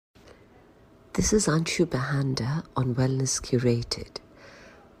This is Anshu Bahanda on Wellness Curated.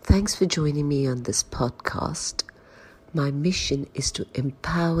 Thanks for joining me on this podcast. My mission is to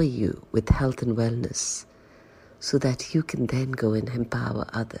empower you with health and wellness so that you can then go and empower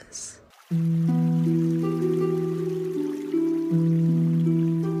others.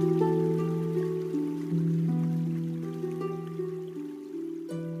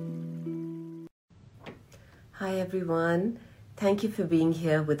 Hi everyone. Thank you for being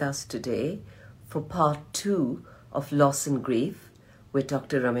here with us today for part 2 of Loss and Grief with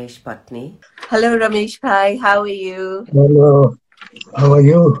Dr. Ramesh Patni. Hello Ramesh Bhai, how are you? Hello, how are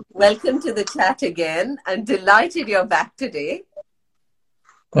you? Welcome to the chat again. I'm delighted you're back today.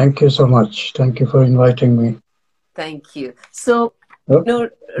 Thank you so much. Thank you for inviting me. Thank you. So,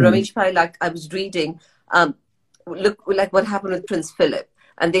 Ramesh Bhai, like I was reading, look like what happened with Prince Philip.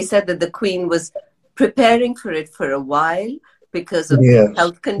 And they said that the Queen was preparing for it for a while because of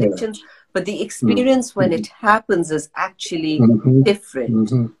health conditions. But the experience when it happens is actually different.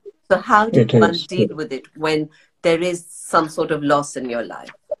 So how do one deal with it when there is some sort of loss in your life?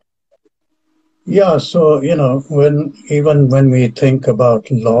 Yeah, so, even when we think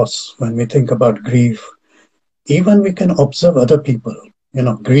about loss, when we think about grief, even we can observe other people,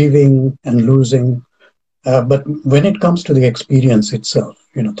 grieving and losing. But when it comes to the experience itself,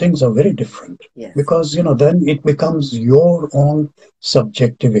 things are very different. Yes. Because, then it becomes your own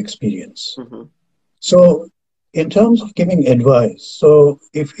subjective experience. So in terms of giving advice, so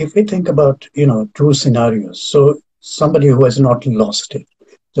if we think about, two scenarios, so somebody who has not lost it,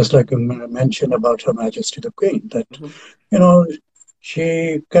 just like you mentioned about Her Majesty the Queen, that,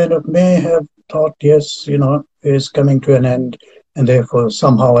 she kind of may have thought, yes, is coming to an end, and therefore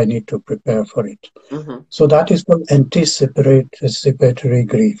somehow I need to prepare for it. So that is called anticipatory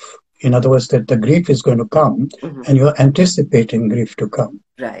grief. In other words, that the grief is going to come and you're anticipating grief to come.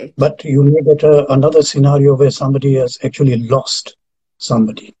 Right. But you may get another scenario where somebody has actually lost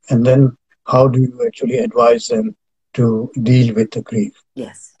somebody. And then how do you actually advise them to deal with the grief?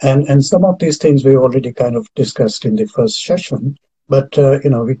 Yes. And some of these things we already kind of discussed in the first session. But,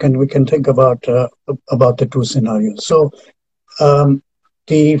 we can think about the two scenarios. So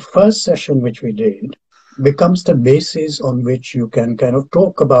the first session which we did becomes the basis on which you can kind of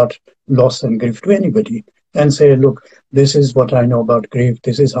talk about loss and grief to anybody and say, look, this is what I know about grief.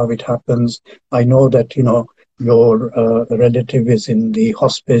 This is how it happens. I know that, your relative is in the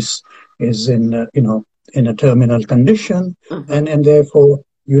hospice, is in a terminal condition. And therefore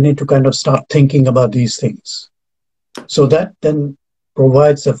you need to kind of start thinking about these things. So that then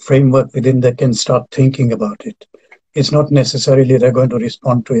provides a framework within that can start thinking about it. It's not necessarily they're going to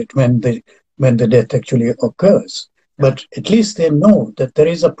respond to it when the death actually occurs. But at least they know that there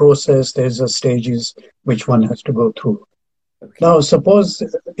is a process, there's a stages which one has to go through. Okay. Now, suppose,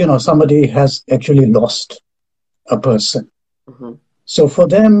 somebody has actually lost a person. So for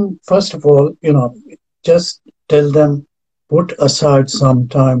them, first of all, just tell them, put aside some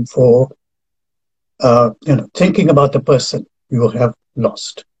time for, thinking about the person you have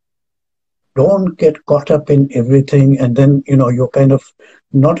lost. Don't get caught up in everything, and then, you're kind of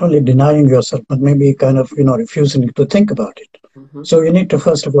not only denying yourself, but maybe kind of, refusing to think about it. So you need to,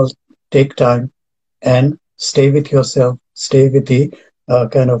 first of all, take time and stay with yourself, stay with the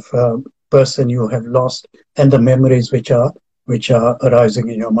person you have lost and the memories which are arising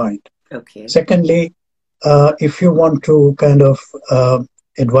in your mind. Okay. Secondly, if you want to kind of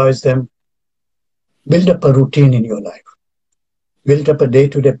advise them, build up a routine in your life, build up a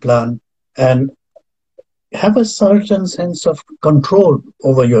day-to-day plan, and have a certain sense of control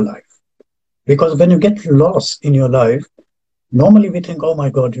over your life. Because when you get lost in your life, normally we think, oh my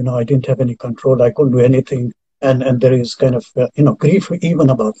God, I didn't have any control, I couldn't do anything. And there is kind of, grief even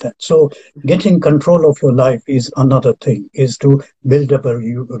about that. So getting control of your life is another thing, is to build up a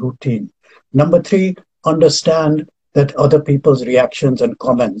routine. Number 3, understand that other people's reactions and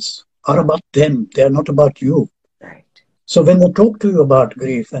comments are about them. They are not about you. So when they talk to you about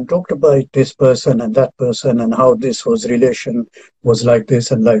grief and talked about this person and that person and how this relation was like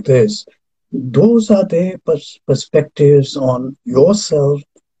this and like this, those are their perspectives on yourself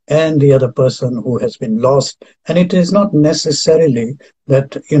and the other person who has been lost. And it is not necessarily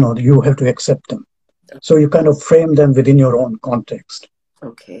that, you have to accept them. So you kind of frame them within your own context.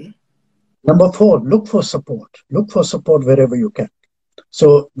 Okay. Number 4, look for support. Look for support wherever you can.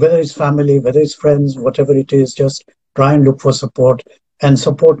 So whether it's family, whether it's friends, whatever it is, just try and look for support. And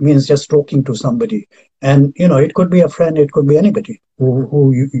support means just talking to somebody. And, it could be a friend, it could be anybody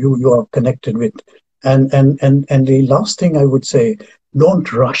who you are connected with. And the last thing I would say,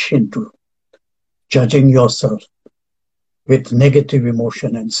 don't rush into judging yourself with negative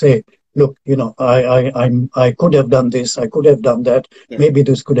emotion and say, look, I could have done this, I could have done that. Yeah. Maybe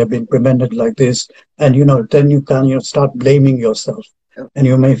this could have been prevented like this. And, then you can start blaming yourself. Okay. And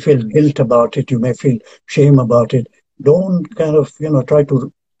you may feel guilt about it. You may feel shame about it. Don't kind of, try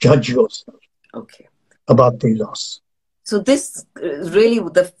to judge yourself. Okay. About the loss. So this really,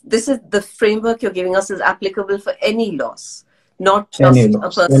 this is the framework you're giving us is applicable for any loss, not just a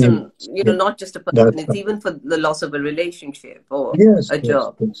person, not just a person. It's even for the loss of a relationship or a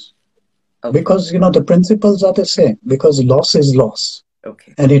job. Yes. Okay. Because, the principles are the same, because loss is loss.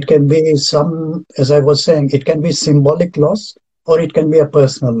 Okay. And it can be as I was saying, it can be symbolic loss or it can be a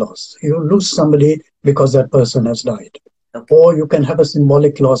personal loss. You lose somebody because that person has died. Okay. Or you can have a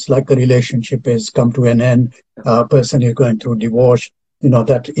symbolic loss, like a relationship has come to an end, a person is going through divorce,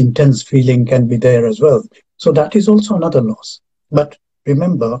 that intense feeling can be there as well. So that is also another loss. But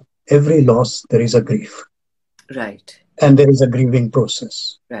remember, every loss, there is a grief. Right. And there is a grieving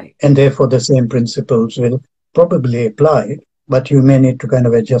process. Right. And therefore, the same principles will probably apply, but you may need to kind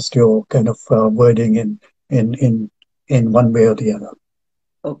of adjust your kind of wording in one way or the other.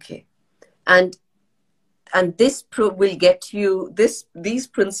 Okay. And this will get you, these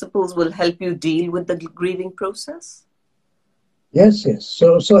principles will help you deal with the grieving process? Yes.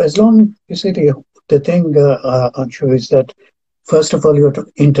 So as long, you see, the thing, Anshu, is that, first of all, you have to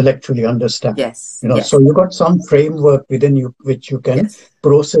intellectually understand. Yes. So you got some framework within you which you can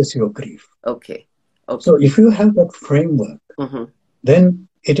process your grief. Okay. So if you have that framework, then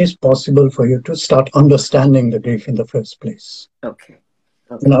it is possible for you to start understanding the grief in the first place. Okay.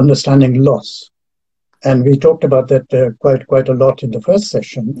 And understanding loss. And we talked about that quite a lot in the first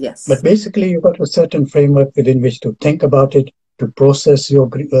session. Yes. But basically, you've got a certain framework within which to think about it, to process your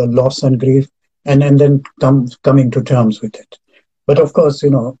loss and grief, and then coming to terms with it. But of course,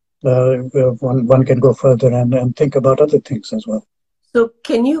 one can go further and think about other things as well. So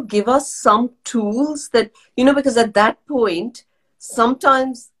can you give us some tools that, because at that point,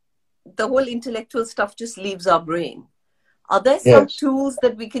 sometimes the whole intellectual stuff just leaves our brain. Are there some tools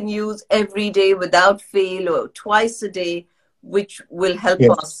that we can use every day without fail or twice a day, which will help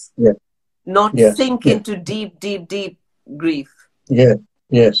us not sink into deep grief?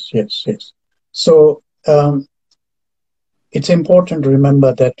 Yes. So it's important to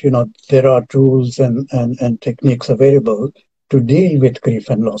remember that, there are tools and techniques available to deal with grief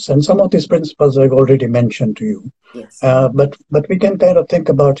and loss. And some of these principles I've already mentioned to you. Yes. But we can kind of think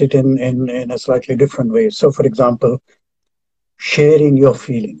about it in a slightly different way. So, for example, sharing your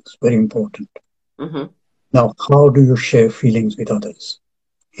feelings, very important. Now, how do you share feelings with others?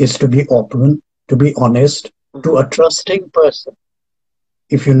 Is to be open, to be honest, to a trusting person.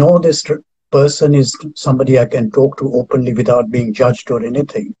 If you know this person is somebody I can talk to openly without being judged or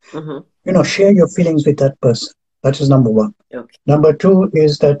anything, share your feelings with that person. That is number one. Okay. Number two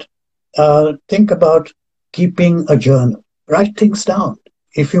is that think about keeping a journal. Write things down.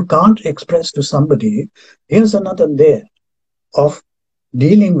 If you can't express to somebody, here's another layer of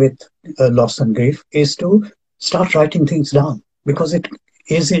dealing with loss and grief, is to start writing things down, because it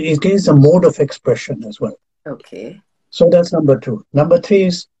is a mode of expression as well. Okay. So that's number two. Number three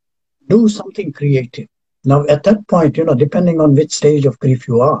is do something creative. Now, at that point, depending on which stage of grief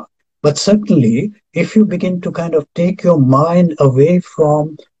you are, but certainly if you begin to kind of take your mind away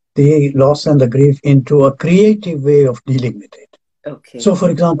from the loss and the grief into a creative way of dealing with it. Okay. So, for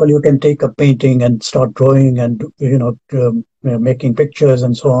example, you can take a painting and start drawing and, making pictures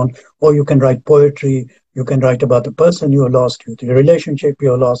and so on. Or you can write poetry. You can write about the person you lost, the relationship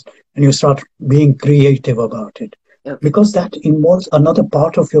you lost, and you start being creative about it. Okay. Because that involves another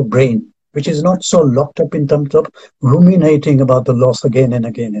part of your brain, which is not so locked up in terms of ruminating about the loss again and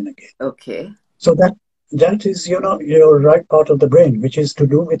again and again. Okay. So that is, your right part of the brain, which is to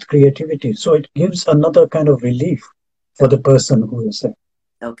do with creativity. So it gives another kind of relief for the person who is there.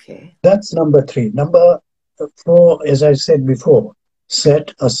 Okay. That's number three. Number four, as I said before,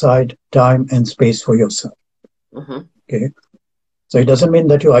 set aside time and space for yourself. Okay. So it doesn't mean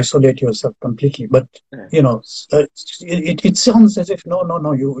that you isolate yourself completely, but it sounds as if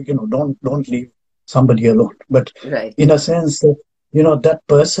no, you don't leave somebody alone. But in a sense that that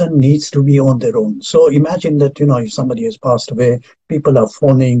person needs to be on their own. So imagine that if somebody has passed away, people are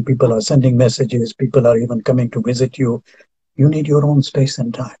phoning, people are sending messages, people are even coming to visit you. You need your own space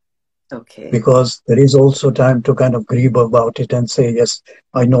and time. Okay. Because there is also time to kind of grieve about it and say, yes,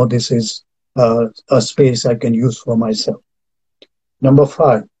 I know this is a space I can use for myself. Number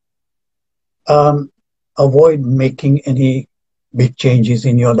 5, avoid making any big changes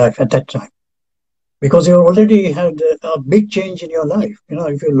in your life at that time. Because you already had a big change in your life.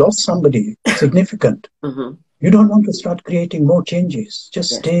 If you lost somebody significant, You don't want to start creating more changes.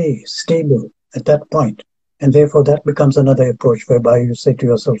 Just Yes. stay stable at that point. And therefore, that becomes another approach whereby you say to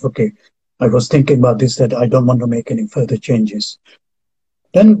yourself, okay, I was thinking about this, that I don't want to make any further changes.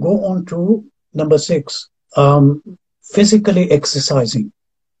 Then go on to number 6, physically exercising.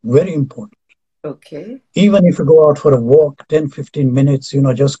 Very important. Okay. Even if you go out for a walk, 10, 15 minutes,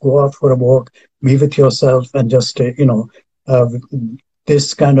 just go out for a walk, be with yourself and just, uh,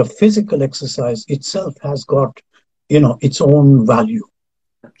 this kind of physical exercise itself has got, its own value.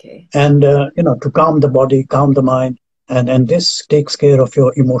 Okay. And, to calm the body, calm the mind, and this takes care of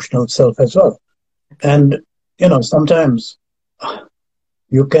your emotional self as well. Okay. And, sometimes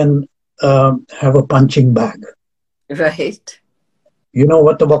you can have a punching bag. Right. You know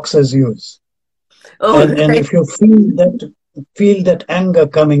what the boxers use. Oh, And right. if you feel that anger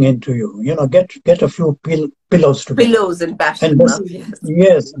coming into you, get a few pillows together. Pillows and bash And them up. Yes.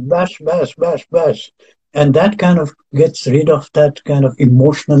 yes, bash, bash, bash, bash. And that kind of gets rid of that kind of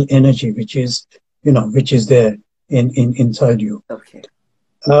emotional energy, which is there inside you. Okay.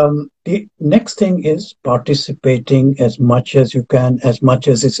 The next thing is participating as much as you can, as much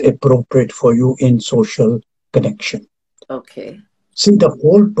as it's appropriate for you in social connection. Okay. See, the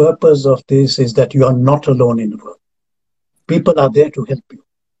whole purpose of this is that you are not alone in the world. People are there to help you.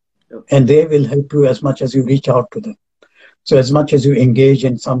 Okay. And they will help you as much as you reach out to them. So as much as you engage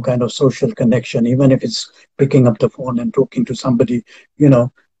in some kind of social connection, even if it's picking up the phone and talking to somebody,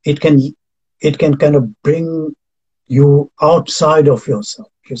 it can kind of bring you outside of yourself.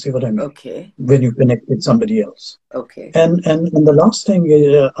 You see what I mean? Okay. When you connect with somebody else. Okay. And the last thing,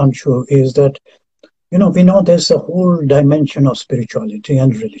 Anshu, is that, we know there's a whole dimension of spirituality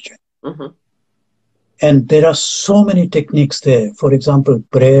and religion. Mm-hmm. And there are so many techniques there. For example,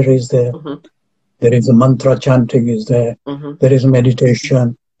 prayer is there. Mm-hmm. There is a mantra chanting is there. Mm-hmm. There is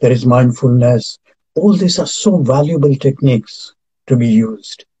meditation. There is mindfulness. All these are so valuable techniques to be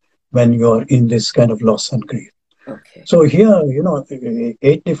used when you are in this kind of loss and grief. Okay. So here,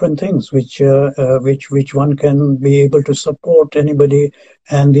 8 different things which one can be able to support anybody,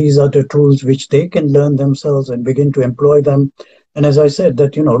 and these are the tools which they can learn themselves and begin to employ them. And as I said,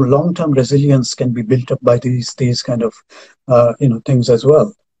 that long-term resilience can be built up by these kind of things as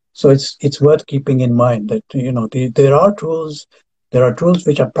well. So it's worth keeping in mind that there are tools. There are tools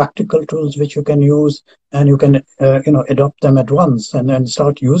which are practical tools which you can use, and you can adopt them at once and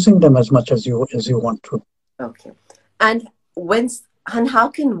start using them as much as you want to. Okay. And how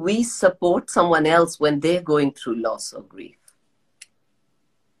can we support someone else when they're going through loss or grief?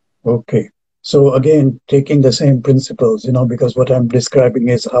 Okay. So again, taking the same principles, because what I'm describing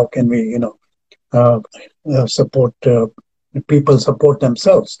is how can we, support people support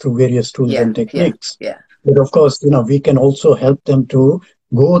themselves through various tools and techniques. Yeah. But of course, we can also help them to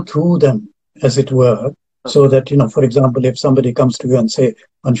go through them, as it were. Okay. So that, for example, if somebody comes to you and say,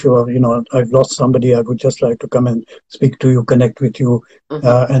 Anshu, I've lost somebody, I would just like to come and speak to you, connect with you.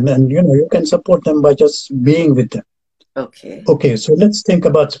 Mm-hmm. And then, you can support them by just being with them. Okay. Okay, so let's think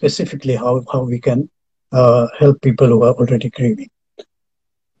about specifically how we can help people who are already grieving.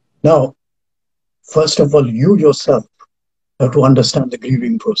 Now, first of all, you yourself have to understand the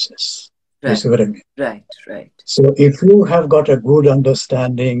grieving process. Right. You see what I mean? Right. So if you have got a good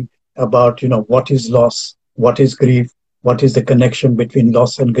understanding about, what is loss, what is grief, what is the connection between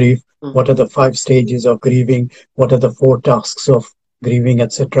loss and grief, mm-hmm. what are the 5 stages of grieving, what are the 4 tasks of grieving,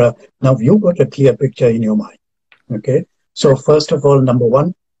 etc. Now you've got a clear picture in your mind. Okay. So first of all, number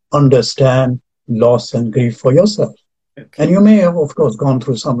 1, understand loss and grief for yourself. Okay. And you may have, of course, gone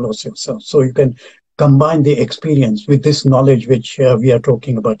through some loss yourself. So you can combine the experience with this knowledge which we are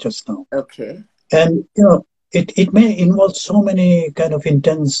talking about just now. Okay. And, it may involve so many kind of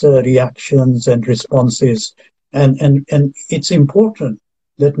intense reactions and responses. And it's important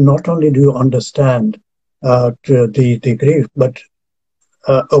that not only do you understand the grief, but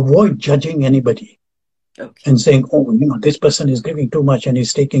avoid judging anybody. Okay. And saying, this person is grieving too much and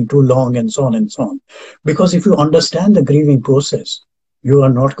is taking too long and so on and so on. Because if you understand the grieving process, you are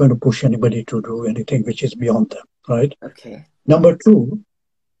not going to push anybody to do anything which is beyond them, right? Okay. Number 2,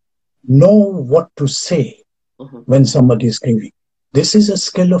 know what to say mm-hmm. when somebody is grieving. This is a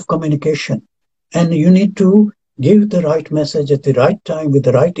skill of communication. And you need to give the right message at the right time, with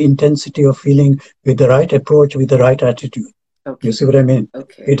the right intensity of feeling, with the right approach, with the right attitude. Okay. You see what I mean?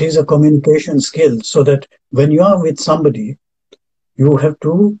 Okay. It is a communication skill, so that when you are with somebody, you have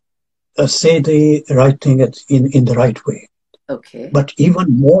to say the right thing in the right way. Okay. But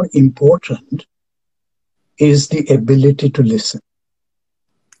even more important is the ability to listen.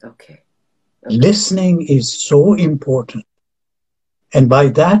 Okay. Listening is so important. And by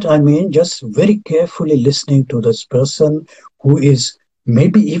that, I mean just very carefully listening to this person who is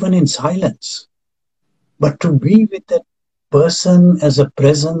maybe even in silence, but to be with that person as a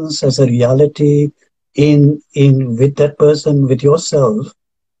presence, as a reality in with that person, with yourself,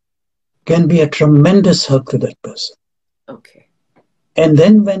 can be a tremendous help to that person. Okay. And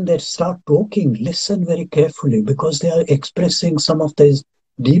then when they start talking, listen very carefully, because they are expressing some of the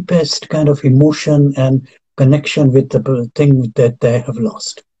deepest kind of emotion and connection with the thing that they have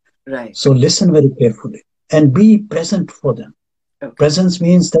lost. Right. So listen very carefully and be present for them. Okay. Presence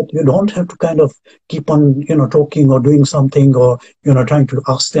means that you don't have to kind of keep on, talking or doing something or, trying to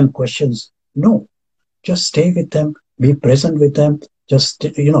ask them questions. No, just stay with them, be present with them.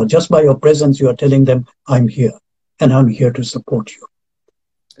 Just by your presence, you are telling them, I'm here and I'm here to support you.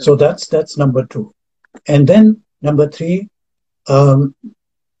 Okay. So that's number 2. And then number 3,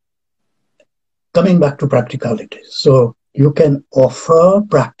 coming back to practicalities. So you can offer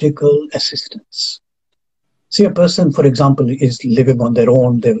practical assistance. See, a person, for example, is living on their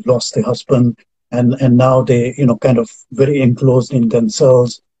own. They've lost their husband, and now they, kind of very enclosed in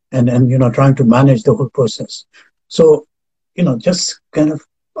themselves, and trying to manage the whole process. So, just kind of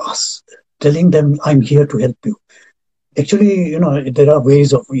telling them, I'm here to help you. Actually, there are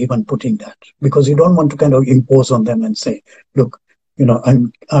ways of even putting that, because you don't want to kind of impose on them and say, look,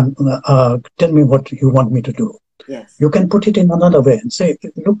 tell me what you want me to do. Yes. You can put it in another way and say,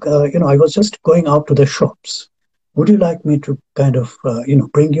 look, I was just going out to the shops. Would you like me to kind of,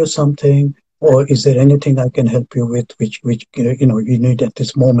 bring you something? Or is there anything I can help you with, which you need at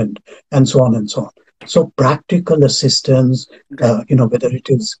this moment? And so on and so on. So practical assistance, whether it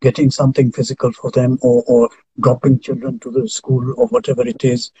is getting something physical for them or dropping children to the school or whatever it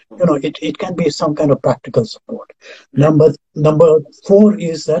is, it can be some kind of practical support. Number 4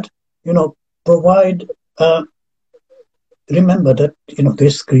 is that, provide, remember that,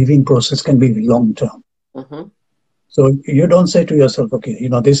 this grieving process can be long-term. Mm-hmm. So you don't say to yourself, okay,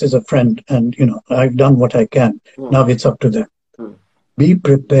 this is a friend and, I've done what I can. Now it's up to them. Be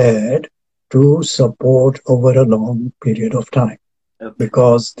prepared to support over a long period of time. Okay.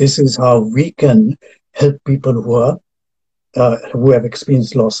 Because this is how we can help people who have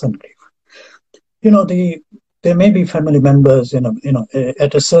experienced loss and grief. There may be family members,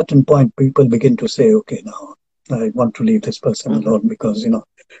 at a certain point, people begin to say, okay, now I want to leave this person alone because,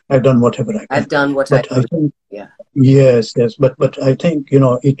 I've done whatever I can. I've done what I can. Yeah. Yes. But I think,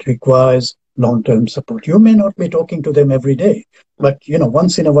 it requires long-term support. You may not be talking to them every day, but,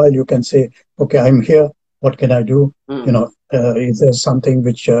 once in a while you can say, okay, I'm here. What can I do? Is there something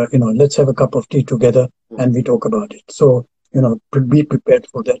which, let's have a cup of tea together and we talk about it. So, be prepared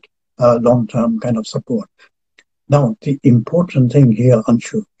for that long-term kind of support. Now, the important thing here,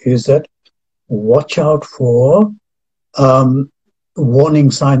 Anshu, is that watch out for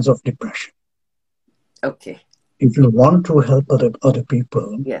warning signs of depression. Okay. If you want to help other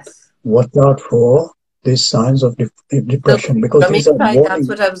people, yes, watch out for these signs of depression, so, because these are warning. That's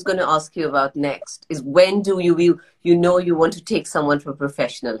what I was going to ask you about next. Is when do you want to take someone for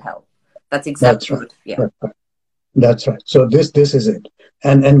professional help? That's exactly right. What, yeah. That's right. So this is it,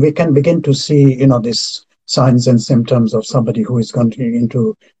 and we can begin to see these signs and symptoms of somebody who is going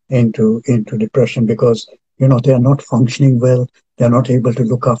into depression, because they are not functioning well. They are not able to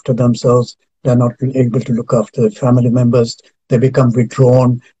look after themselves. They're not able to look after their family members. They become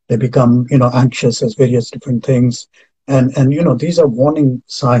withdrawn. They become, anxious as various different things. And these are warning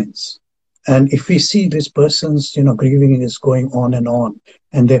signs. And if we see this person's, grieving is going on,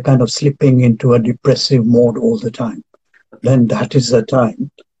 and they're kind of slipping into a depressive mode all the time, then that is the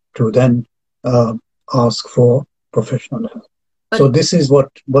time to then ask for professional help. So this is what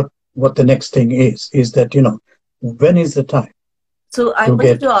the next thing is that, when is the time? So I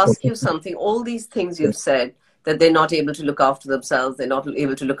wanted to ask you something. All these things you've said, that they're not able to look after themselves, they're not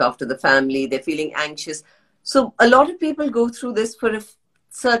able to look after the family, they're feeling anxious. So a lot of people go through this for a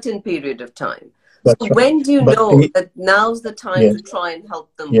certain period of time. So right. When do you know that now's the time to try and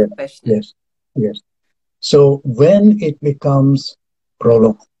help them professionally? Yes. So when it becomes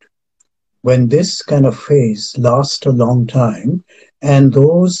prolonged, when this kind of phase lasts a long time and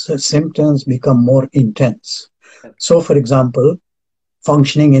those symptoms become more intense. Okay. So for example,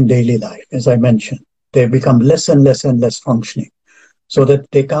 functioning in daily life, as I mentioned, they become less and less and less functioning, so that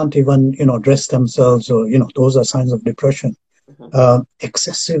they can't even, dress themselves, or, those are signs of depression. Mm-hmm.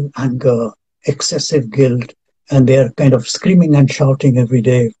 Excessive anger, excessive guilt, and they're kind of screaming and shouting every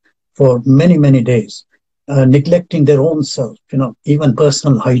day for many, many days, neglecting their own self, even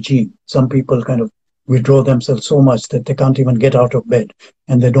personal hygiene. Some people kind of withdraw themselves so much that they can't even get out of bed,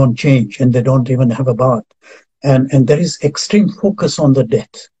 and they don't change, and they don't even have a bath. and there is extreme focus on the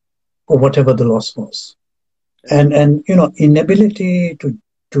death or whatever the loss was, and inability to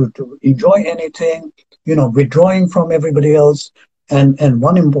enjoy anything, withdrawing from everybody else, and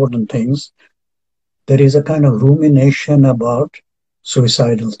one important thing, there is a kind of rumination about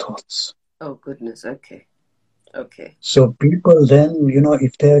suicidal thoughts. Oh goodness. Okay. Okay. So people then,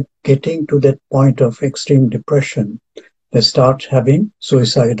 if they're getting to that point of extreme depression, they start having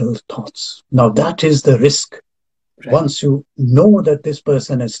suicidal thoughts. Now that is the risk. Right. Once you know that this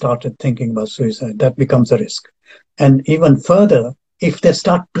person has started thinking about suicide, that becomes a risk. And even further, if they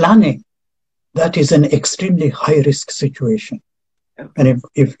start planning, that is an extremely high risk situation. Okay. And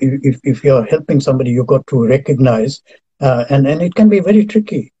if you're helping somebody, you've got to recognize, and it can be very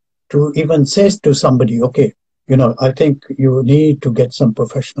tricky to even say to somebody, okay, I think you need to get some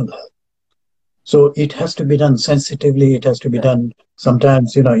professional help. So it has to be done sensitively. It has to be done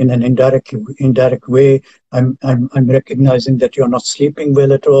sometimes, in an indirect way. I'm recognizing that you're not sleeping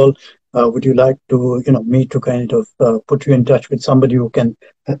well at all. Would you like to, me to kind of put you in touch with somebody who can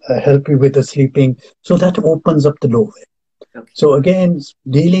help you with the sleeping? So that opens up the doorway. Okay. So again,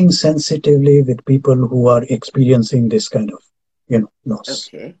 dealing sensitively with people who are experiencing this kind of, loss.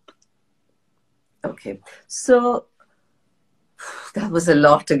 Okay. Okay. So that was a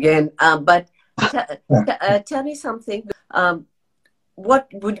lot again, but tell me something.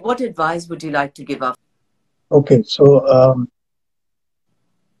 What advice would you like to give up? Okay, so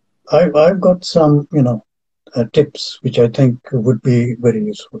I've got some tips which I think would be very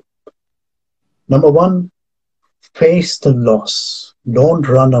useful. Number one, face the loss. Don't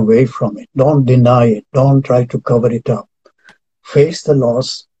run away from it. Don't deny it. Don't try to cover it up. Face the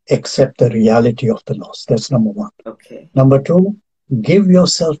loss. Accept the reality of the loss. That's number one. Okay. Number two, give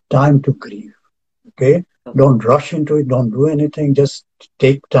yourself time to grieve. Okay? Don't rush into it. Don't do anything. Just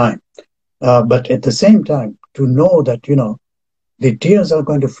take time. But at the same time, to know that, the tears are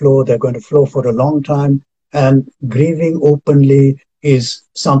going to flow. They're going to flow for a long time. And grieving openly is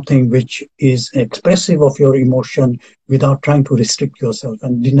something which is expressive of your emotion without trying to restrict yourself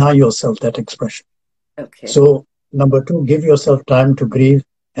and deny yourself that expression. Okay. So, number two, give yourself time to grieve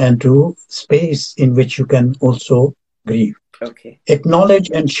and to space in which you can also grieve. Okay.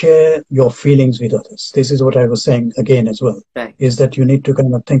 Acknowledge and share your feelings with others. This is what I was saying again as well, right. Is that you need to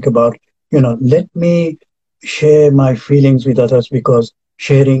kind of think about, let me share my feelings with others, because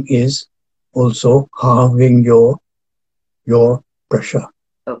sharing is also halving your pressure,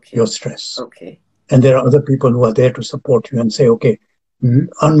 okay. your stress. Okay. And there are other people who are there to support you and say, okay,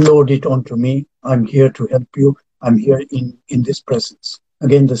 unload it onto me. I'm here to help you. I'm here in this presence.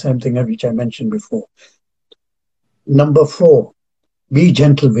 Again, the same thing which I mentioned before. Number four, be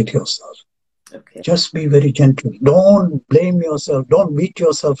gentle with yourself. Okay. Just be very gentle. Don't blame yourself. Don't beat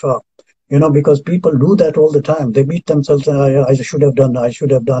yourself up. Because people do that all the time. They beat themselves. I should have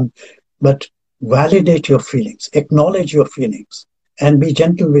done. But validate your feelings. Acknowledge your feelings. And be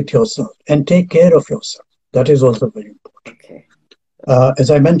gentle with yourself. And take care of yourself. That is also very important. Okay.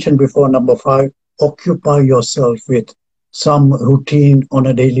 As I mentioned before, number five, occupy yourself with some routine on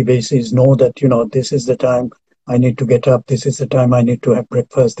a daily basis. Know that, this is the time I need to get up. This is the time I need to have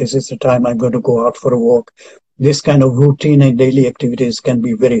breakfast. This is the time I'm going to go out for a walk. This kind of routine and daily activities can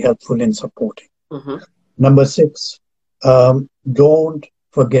be very helpful in supporting. Mm-hmm. Number six, don't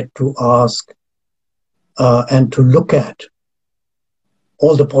forget to ask and to look at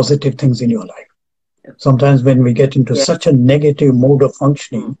all the positive things in your life. Sometimes when we get into such a negative mode of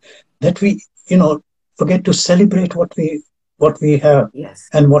functioning, that we, forget to celebrate what we have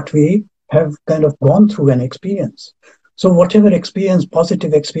and what we have kind of gone through and experienced. So whatever experience,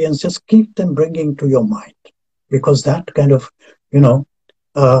 positive experience, just keep them bringing to your mind, because that kind of,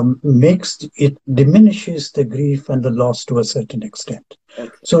 diminishes the grief and the loss to a certain extent.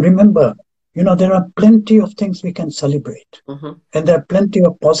 Okay. So remember, there are plenty of things we can celebrate, and there are plenty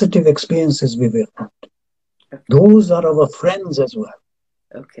of positive experiences we will have. Okay. Those are our friends as well.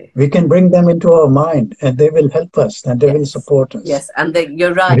 Okay. We can bring them into our mind, and they will help us, and they will support us. Yes, and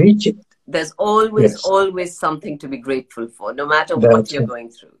you're right. There's always something to be grateful for, no matter what you're going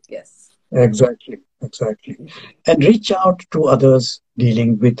through. Yes. Exactly. And reach out to others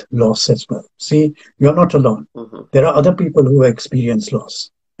dealing with loss as well. See, you're not alone. There are other people who experience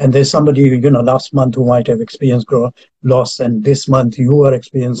loss. And there's somebody, last month who might have experienced loss, and this month you are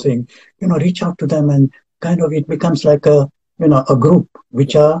experiencing, reach out to them, and kind of it becomes like a group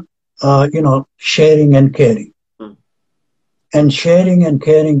which are, sharing and caring. And sharing and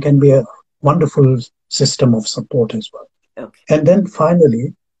caring can be a wonderful system of support as well. Okay. And then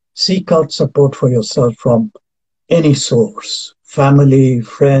finally, seek out support for yourself from any source, family,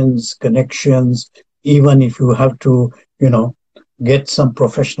 friends, connections, even if you have to, get some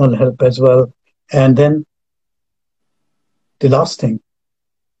professional help as well. And then the last thing,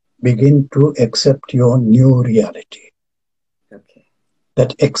 begin to accept your new reality. Okay.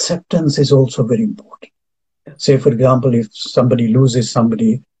 That acceptance is also very important. Okay. Say, for example, if somebody loses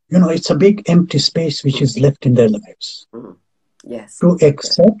somebody, it's a big empty space which is left in their lives. Yes. To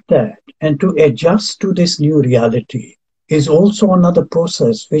accept that and to adjust to this new reality is also another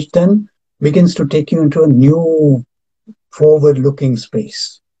process which then begins to take you into a new forward-looking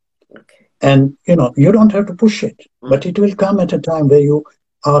space. Okay. And, you don't have to push it, but it will come at a time where you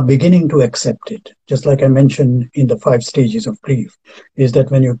are beginning to accept it. Just like I mentioned in the 5 stages of grief, is that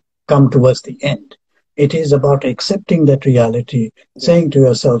when you come towards the end, it is about accepting that reality, saying to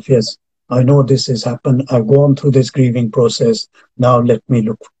yourself, yes, I know this has happened. I've gone through this grieving process. Now let me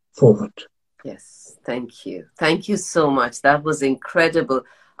look forward. Yes, thank you. Thank you so much. That was incredible.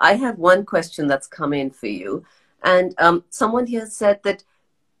 I have one question that's come in for you. And someone here said that,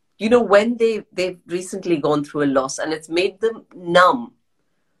 when they've recently gone through a loss and it's made them numb.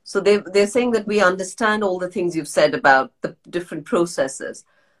 So they're saying that we understand all the things you've said about the different processes,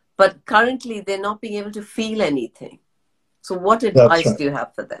 but currently they're not being able to feel anything. So what advice do you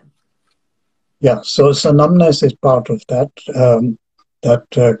have for them? Yeah, so numbness is part of that,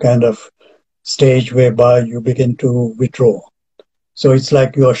 kind of stage whereby you begin to withdraw. So it's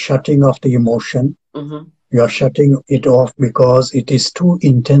like you're shutting off the emotion. Mm-hmm. You're shutting it off because it is too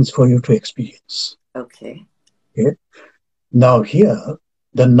intense for you to experience. Okay. Now here,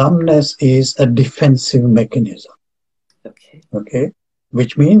 the numbness is a defensive mechanism. Okay.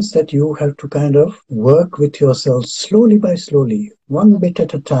 Which means that you have to kind of work with yourself slowly by slowly, one bit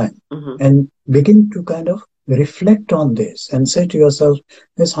at a time, and begin to kind of reflect on this and say to yourself,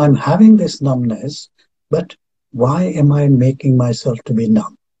 yes, I'm having this numbness, but why am I making myself to be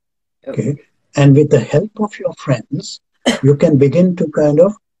numb? Okay. And with the help of your friends, you can begin to kind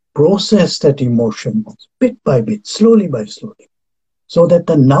of process that emotion bit by bit, slowly by slowly, so that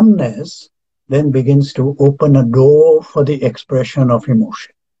the numbness then begins to open a door for the expression of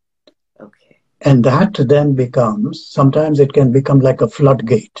emotion. Okay. And that then becomes, sometimes it can become like a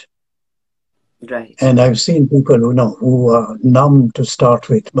floodgate. Right. And I've seen people who are numb to start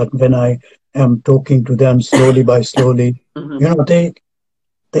with, but when I am talking to them slowly by slowly,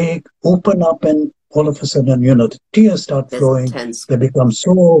 they open up, and all of a sudden, the tears start flowing. They become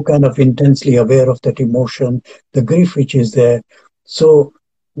so kind of intensely aware of that emotion, the grief which is there. So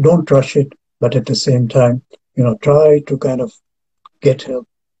don't rush it, but at the same time, try to kind of get help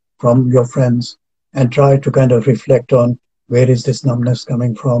from your friends and try to kind of reflect on where is this numbness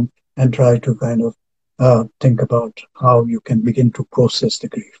coming from, and try to kind of think about how you can begin to process the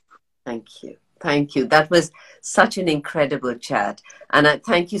grief. Thank you. Thank you. That was such an incredible chat. And I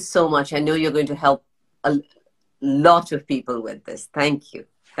thank you so much. I know you're going to help a lot of people with this. Thank you.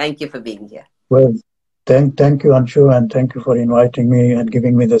 Thank you for being here. Well, thank you, Anshu, and thank you for inviting me and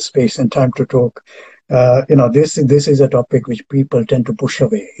giving me the space and time to talk. This is a topic which people tend to push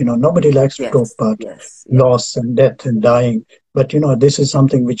away. Nobody likes to talk about loss and death and dying. But, this is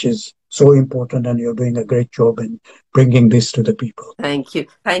something which is so important, and you're doing a great job in bringing this to the people. Thank you.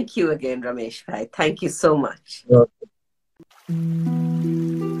 Thank you again, Ramesh Bhai. Thank you so much.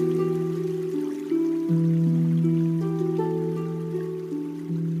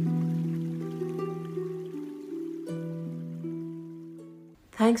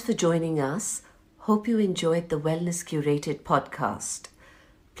 Thanks for joining us. Hope you enjoyed the Wellness Curated podcast.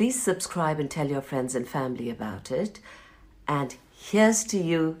 Please subscribe and tell your friends and family about it. And here's to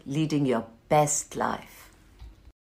you leading your best life.